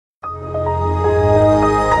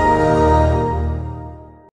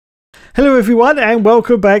Hello everyone and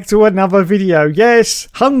welcome back to another video. Yes,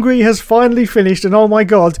 Hungary has finally finished and oh my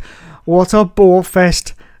god, what a bore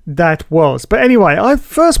fest that was. But anyway, I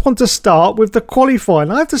first want to start with the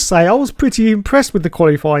qualifying. I have to say I was pretty impressed with the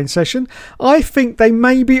qualifying session. I think they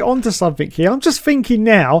may be onto something here. I'm just thinking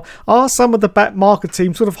now, are some of the back market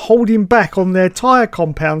teams sort of holding back on their tyre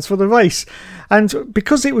compounds for the race? And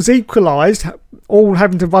because it was equalised, all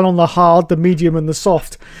having to run on the hard, the medium and the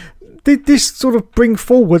soft, did this sort of bring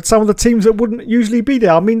forward some of the teams that wouldn't usually be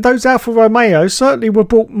there? I mean, those Alfa Romeos certainly were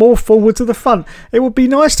brought more forward to the front. It would be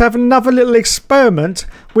nice to have another little experiment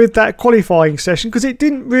with that qualifying session, because it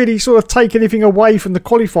didn't really sort of take anything away from the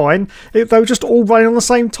qualifying. They were just all running on the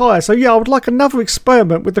same tyre. So yeah, I would like another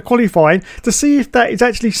experiment with the qualifying to see if that is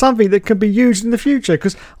actually something that can be used in the future,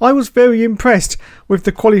 because I was very impressed with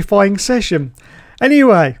the qualifying session.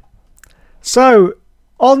 Anyway, so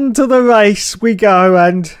on to the race we go,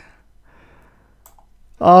 and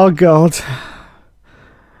oh god.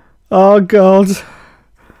 Oh god.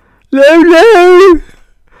 Lulu!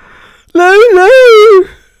 Lulu!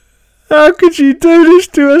 How could you do this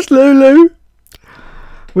to us, Lulu?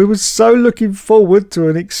 We were so looking forward to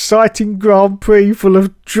an exciting Grand Prix full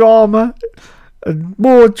of drama and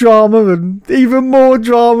more drama and even more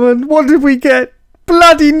drama, and what did we get?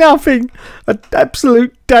 Bloody nothing! An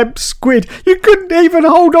absolute damp squid. You couldn't even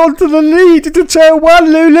hold on to the lead into turn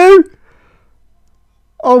one, Lulu!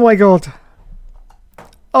 Oh my god.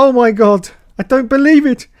 Oh my god. I don't believe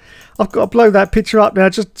it. I've got to blow that picture up now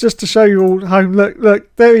just to show you all home.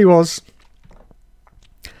 Look, there he was.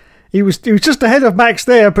 He was just ahead of Max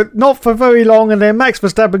there, but not for very long, and then Max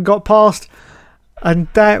Verstappen got past, and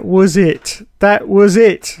that was it. That was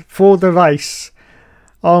it for the race.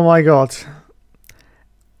 Oh my god.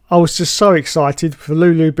 I was just so excited for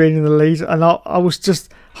Lulu being in the lead, and I was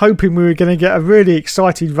just hoping we were going to get a really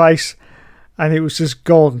exciting race. And it was just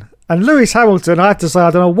gone. And Lewis Hamilton, I have to say,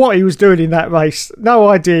 I don't know what he was doing in that race. No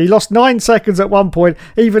idea. He lost 9 seconds at one point.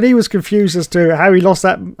 Even he was confused as to how he lost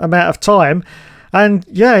that amount of time. And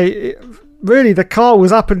yeah, really the car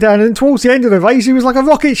was up and down. And towards the end of the race, he was like a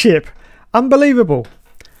rocket ship. Unbelievable.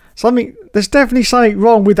 There's definitely something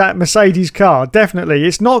wrong with that Mercedes car. Definitely.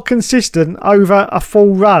 It's not consistent over a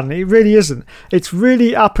full run. It really isn't. It's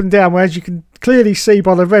really up and down, whereas you can clearly see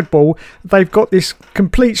by the Red Bull, they've got this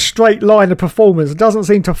complete straight line of performance. It doesn't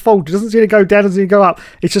seem to falter. It doesn't seem to go down. It doesn't seem to go up.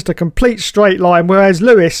 It's just a complete straight line. Whereas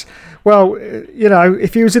Lewis, well, you know,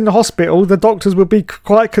 if he was in the hospital, the doctors would be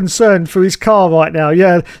quite concerned for his car right now.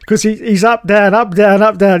 Yeah, because he's up, down, up, down,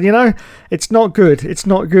 up, down, you know. It's not good. It's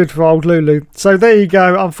not good for old Lulu. So there you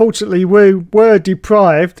go. Unfortunately, we were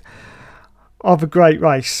deprived of a great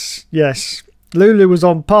race. Yes, Lulu was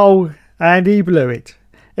on pole and he blew it.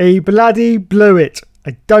 He bloody blew it.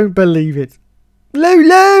 I don't believe it.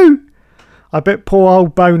 Lulu! I bet poor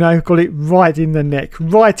old Bono got it right in the neck.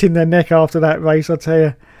 Right in the neck after that race, I tell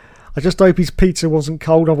you. I just hope his pizza wasn't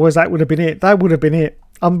cold, otherwise that would have been it. That would have been it.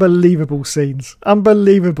 Unbelievable scenes.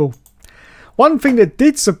 Unbelievable. One thing that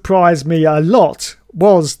did surprise me a lot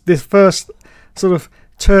was this first sort of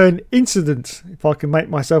turn incident. If I can make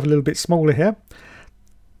myself a little bit smaller here.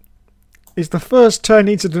 Is the first turn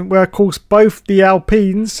incident where, of course, both the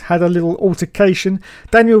Alpines had a little altercation.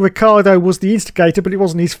 Daniel Ricciardo was the instigator, but it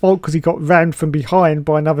wasn't his fault because he got rammed from behind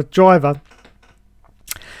by another driver.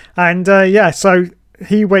 And yeah, so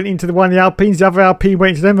he went into one of the Alpines, the other Alpine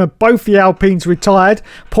went into them, and both the Alpines retired.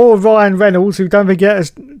 Poor Ryan Reynolds, who, don't forget,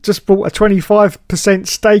 has just bought a 25%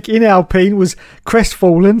 stake in Alpine, was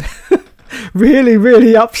crestfallen. Really,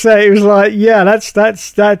 really upset. It was like, yeah,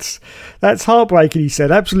 that's heartbreaking, he said.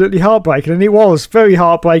 Absolutely heartbreaking. And it was very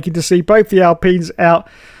heartbreaking to see both the Alpines out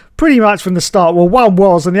pretty much from the start. Well, one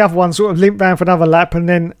was, and the other one sort of limped round for another lap, and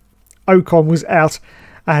then Ocon was out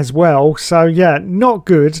as well. So yeah, not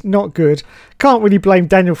good, not good. Can't really blame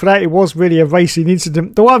Daniel for that. It was really a racing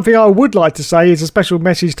incident. The one thing I would like to say is a special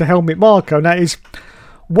message to Helmut Marko, and that is,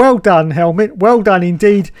 well done, Helmut. Well done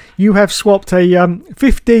indeed. You have swapped a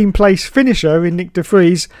 15th place finisher in Nick de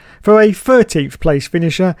Vries for a 13th place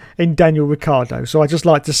finisher in Daniel Ricciardo. So I'd just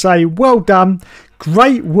like to say, well done.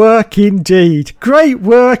 Great work indeed. Great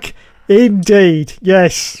work indeed.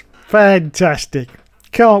 Yes, fantastic.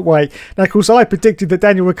 Can't wait. Now, of course, I predicted that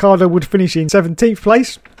Daniel Ricciardo would finish in 17th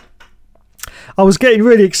place. I was getting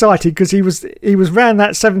really excited because he was round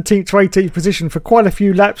that 17th to 18th position for quite a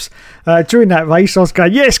few laps during that race. I was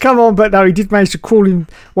going, yes, come on, but no, he did manage to crawl his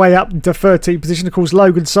way up into 13th position. Of course,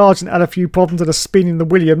 Logan Sargent had a few problems at a spin in the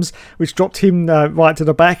Williams, which dropped him right to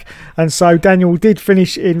the back, and so Daniel did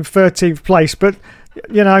finish in 13th place. But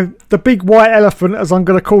you know, the big white elephant, as I'm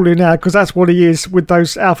going to call him now, because that's what he is with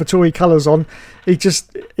those AlphaTauri colours on. He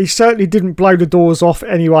certainly didn't blow the doors off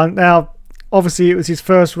anyone. Now, obviously, it was his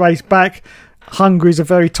first race back. Hungary is a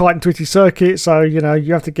very tight and twitty circuit, so, you know,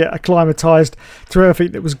 you have to get acclimatised to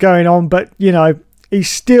everything that was going on. But, you know, he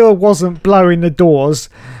still wasn't blowing the doors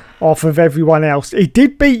off of everyone else. He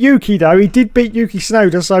did beat Yuki, though. He did beat Yuki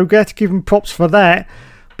Tsunoda, so we have to give him props for that.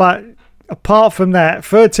 But apart from that,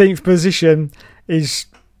 13th position is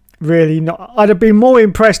really not. I'd have been more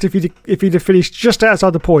impressed if he'd have finished just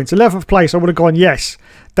outside the points. 11th place, I would have gone, yes,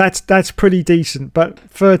 that's pretty decent. But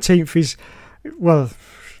 13th is, well,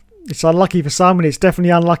 it's unlucky for some, and it's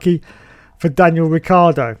definitely unlucky for Daniel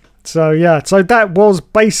Ricciardo. So yeah, so that was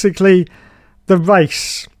basically the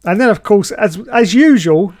race. And then, of course, as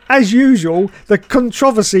usual, the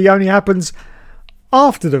controversy only happens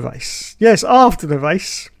after the race. Yes, after the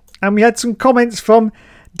race. And we had some comments from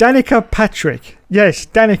Danicapatrick. Yes,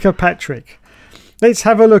 Danicapatrick. Let's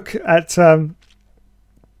have a look at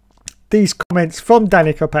these comments from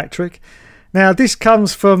Danicapatrick. Now, this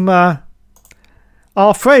comes from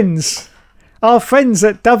our friends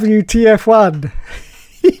at WTF1.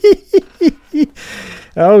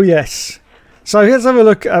 Oh, yes. So let's have a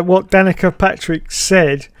look at what Danicapatrick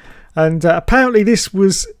said. And apparently this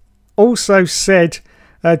was also said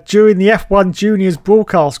during the F1 Juniors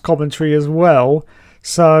broadcast commentary as well.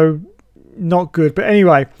 So not good. But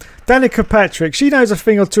anyway, Danicapatrick, she knows a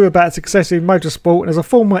thing or two about success in motorsport, and as a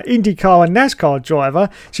former IndyCar and NASCAR driver,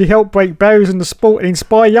 she helped break barriers in the sport and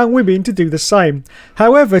inspire young women to do the same.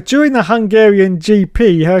 However, during the Hungarian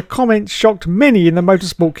GP, her comments shocked many in the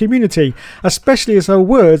motorsport community, especially as her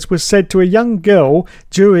words were said to a young girl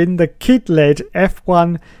during the kid-led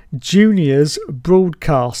F1 Juniors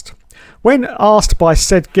broadcast. When asked by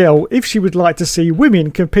said girl if she would like to see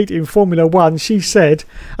women compete in Formula 1, she said,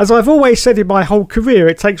 "As I've always said in my whole career,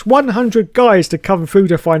 it takes 100 guys to come through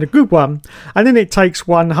to find a good one, and then it takes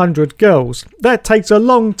 100 girls. That takes a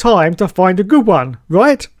long time to find a good one,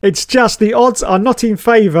 right? It's just the odds are not in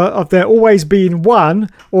favour of there always being one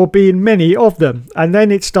or being many of them." And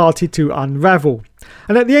then it started to unravel.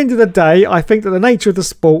 And at the end of the day, I think that the nature of the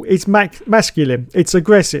sport is masculine. It's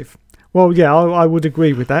aggressive. Well, yeah, I would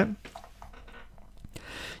agree with that.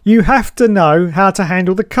 You have to know how to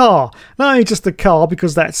handle the car. Not only just the car,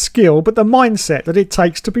 because that's skill, but the mindset that it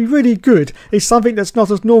takes to be really good is something that's not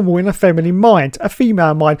as normal in a feminine mind, a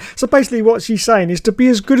female mind. So basically what she's saying is to be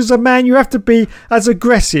as good as a man, you have to be as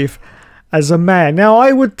aggressive as a man. Now,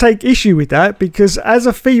 I would take issue with that, because as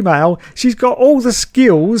a female, she's got all the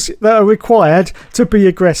skills that are required to be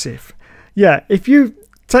aggressive. Yeah, if you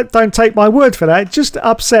don't take my word for that, just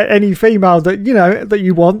upset any female that that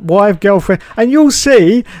you want, wife, girlfriend, and you'll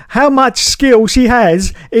see how much skill she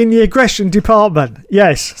has in the aggression department.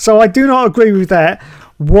 Yes, so I do not agree with that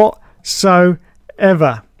whatsoever.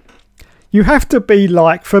 You have to be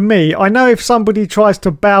like, for me, I know if somebody tries to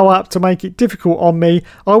bow up to make it difficult on me,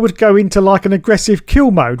 I would go into like an aggressive kill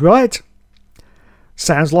mode, right?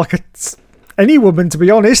 Sounds like any woman, to be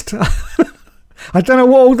honest. I don't know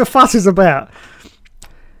what all the fuss is about.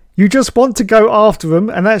 You just want to go after them,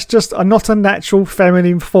 and that's just not a natural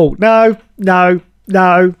feminine fault. No.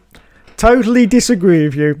 Totally disagree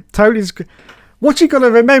with you. Totally disagree. What you got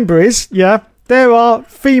to remember is, yeah, there are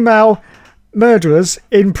female murderers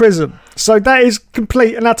in prison. So that is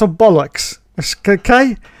complete and utter bollocks.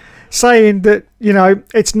 Okay? Saying that,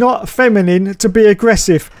 it's not feminine to be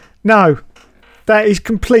aggressive. No. That is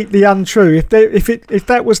completely untrue. If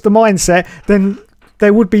that was the mindset, then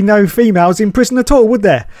there would be no females in prison at all, would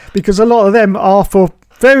there? Because a lot of them are for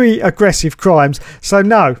very aggressive crimes. So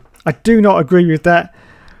no, I do not agree with that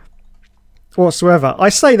whatsoever. I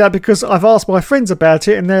say that because I've asked my friends about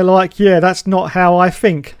it, and they're like, yeah, that's not how I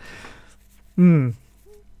think.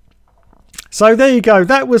 So there you go.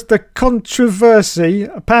 That was the controversy,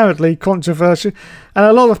 apparently controversial. And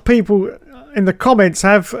a lot of people in the comments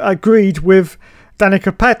have agreed with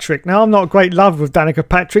Danicapatrick. Now, I'm not a great lover of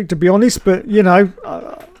Danicapatrick, to be honest, but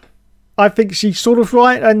I think she's sort of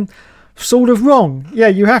right and sort of wrong. Yeah,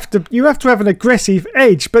 you have to have an aggressive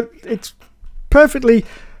edge, but it's perfectly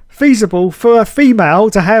feasible for a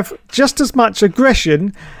female to have just as much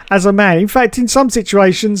aggression as a man. In fact, in some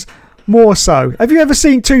situations, more so. Have you ever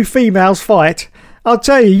seen two females fight? I'll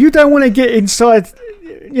tell you don't want to get inside.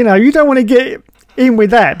 You don't want to get in with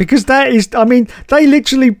that, because that is, they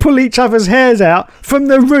literally pull each other's hairs out from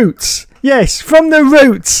the roots. Yes, from the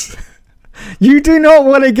roots. You do not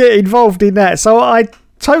want to get involved in that. So I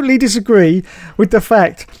totally disagree with the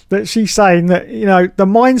fact that she's saying that the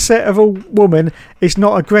mindset of a woman is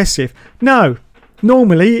not aggressive. No,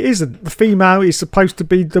 normally it isn't. The female is supposed to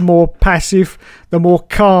be the more passive, the more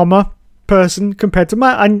calmer person compared to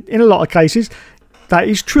male, and in a lot of cases that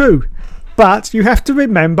is true. But you have to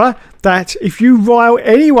remember that if you rile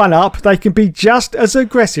anyone up, they can be just as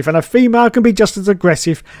aggressive, and a female can be just as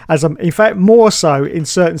aggressive as in fact more so in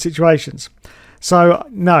certain situations. So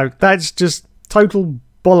no, that's just total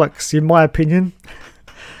bollocks in my opinion.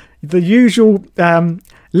 The usual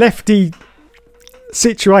lefty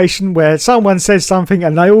situation where someone says something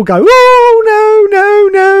and they all go, oh no, no,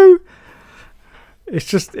 no. It's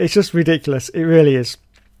just ridiculous. It really is.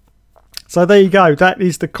 So there you go. That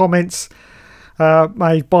is the comments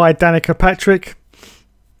made by Danica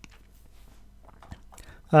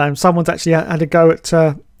someone's actually had a go at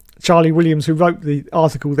Charlie Williams, who wrote the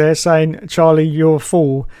article there, saying, Charlie, you're a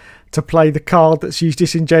fool to play the card that she's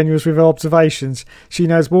disingenuous with her observations. She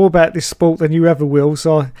knows more about this sport than you ever will,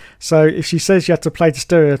 so if she says you have to play to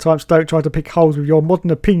stereotypes, don't try to pick holes with your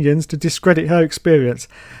modern opinions to discredit her experience.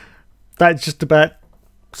 That just about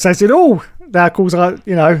says it all. Now, of course, I'm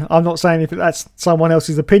not saying if that's someone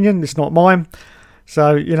else's opinion, it's not mine.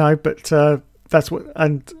 So, but that's what,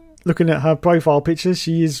 and looking at her profile pictures,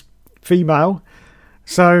 she is female.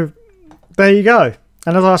 So there you go.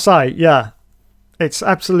 And as I say, yeah, it's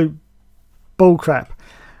absolute bullcrap.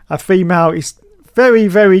 A female is very,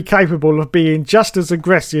 very capable of being just as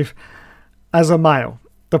aggressive as a male.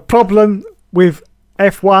 The problem with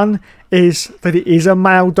F1 is that it is a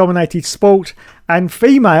male-dominated sport, and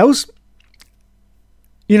females,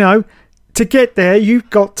 to get there, you've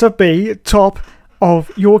got to be top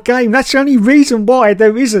of your game. That's the only reason why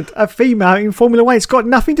there isn't a female in Formula 1. It's got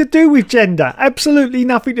nothing to do with gender. Absolutely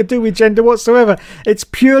nothing to do with gender whatsoever. It's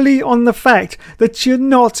purely on the fact that you're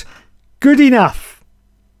not good enough.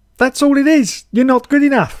 That's all it is. You're not good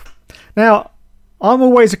enough. Now, I'm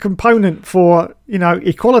always a component for,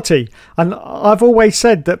 equality. And I've always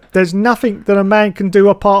said that there's nothing that a man can do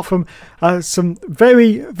apart from some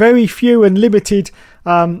very, very few and limited,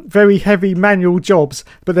 very heavy manual jobs.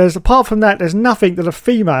 But apart from that, there's nothing that a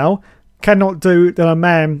female cannot do that a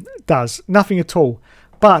man does. Nothing at all.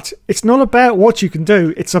 But it's not about what you can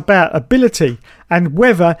do. It's about ability and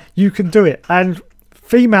whether you can do it. And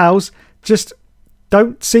females just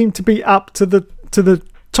don't seem to be up to the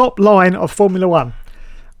top line of Formula 1.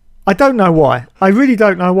 I don't know why. I really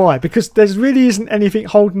don't know why, because there really isn't anything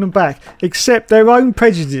holding them back except their own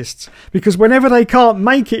prejudices. Because whenever they can't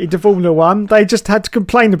make it into Formula 1, they just had to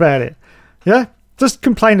complain about it. Yeah? Just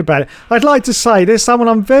complain about it. I'd like to say there's someone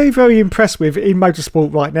I'm very, very impressed with in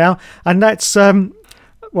motorsport right now, and that's, well,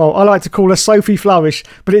 I like to call her Sophie Flourish,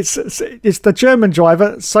 but it's the German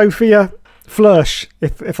driver, Sophia Flörsch.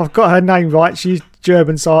 If I've got her name right, she's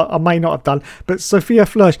German, so I may not have done. But Sophia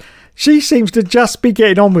Flörsch, she seems to just be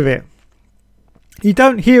getting on with it. You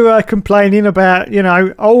don't hear her complaining about,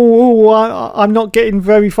 I'm not getting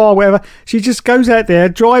very far, whatever. She just goes out there,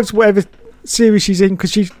 drives whatever series she's in,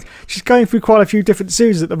 because she's going through quite a few different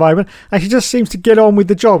series at the moment, and she just seems to get on with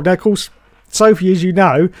the job. Now, of course, Sophie, as you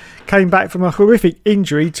know, came back from a horrific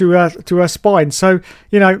injury to her spine. So,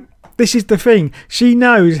 this is the thing. She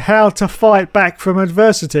knows how to fight back from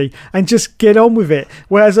adversity and just get on with it.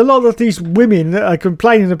 Whereas a lot of these women that are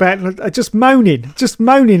complaining about are just moaning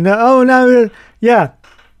that, oh no, yeah,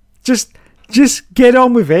 just get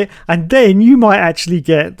on with it, and then you might actually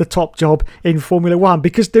get the top job in Formula 1,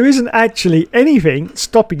 because there isn't actually anything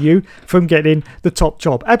stopping you from getting the top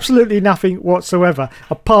job. Absolutely nothing whatsoever,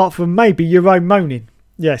 apart from maybe your own moaning.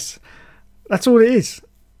 Yes, that's all it is.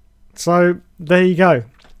 So there you go.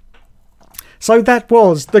 So that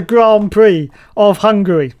was the Grand Prix of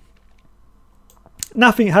Hungary.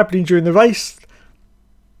 Nothing happening during the race,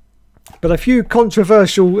 but a few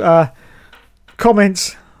controversial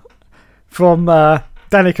comments from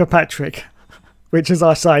Danica, which, as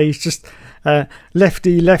I say, is just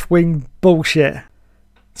left-wing bullshit.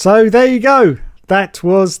 So there you go. That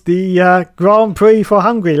was the Grand Prix for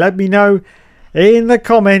Hungary. Let me know in the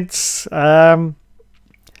comments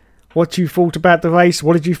what you thought about the race.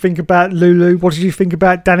 What did you think about Lulu? What did you think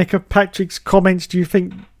about Danica Patrick's comments? Do you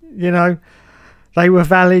think, they were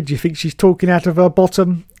valid? Do you think she's talking out of her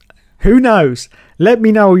bottom? Who knows? Let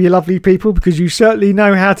me know, you lovely people, because you certainly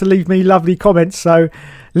know how to leave me lovely comments. So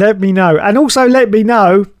let me know. And also let me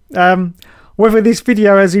know whether this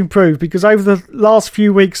video has improved, because over the last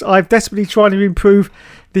few weeks I've desperately tried to improve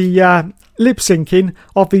the lip syncing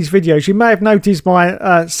of these videos. You may have noticed my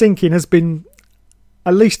syncing has been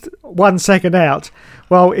at least 1 second out.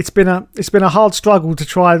 Well, it's been a hard struggle to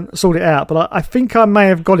try and sort it out, but I think I may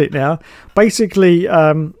have got it now. Basically,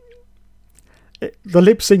 the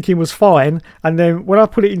lip syncing was fine, and then when I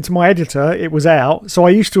put it into my editor it was out, so I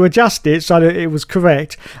used to adjust it so that it was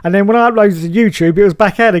correct, and then when I uploaded to YouTube it was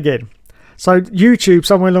back out again. So YouTube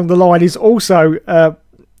somewhere along the line is also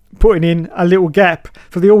putting in a little gap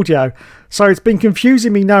for the audio, so it's been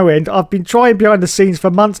confusing me no end. I've been trying behind the scenes for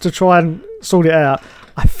months to try and sort it out.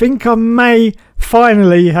 I think I may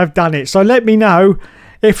finally have done it, so let me know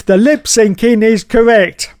if the lip syncing is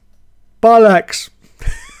correct. Bollocks.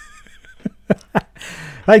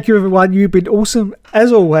 Thank you everyone, you've been awesome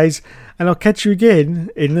as always, and I'll catch you again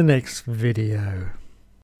in the next video.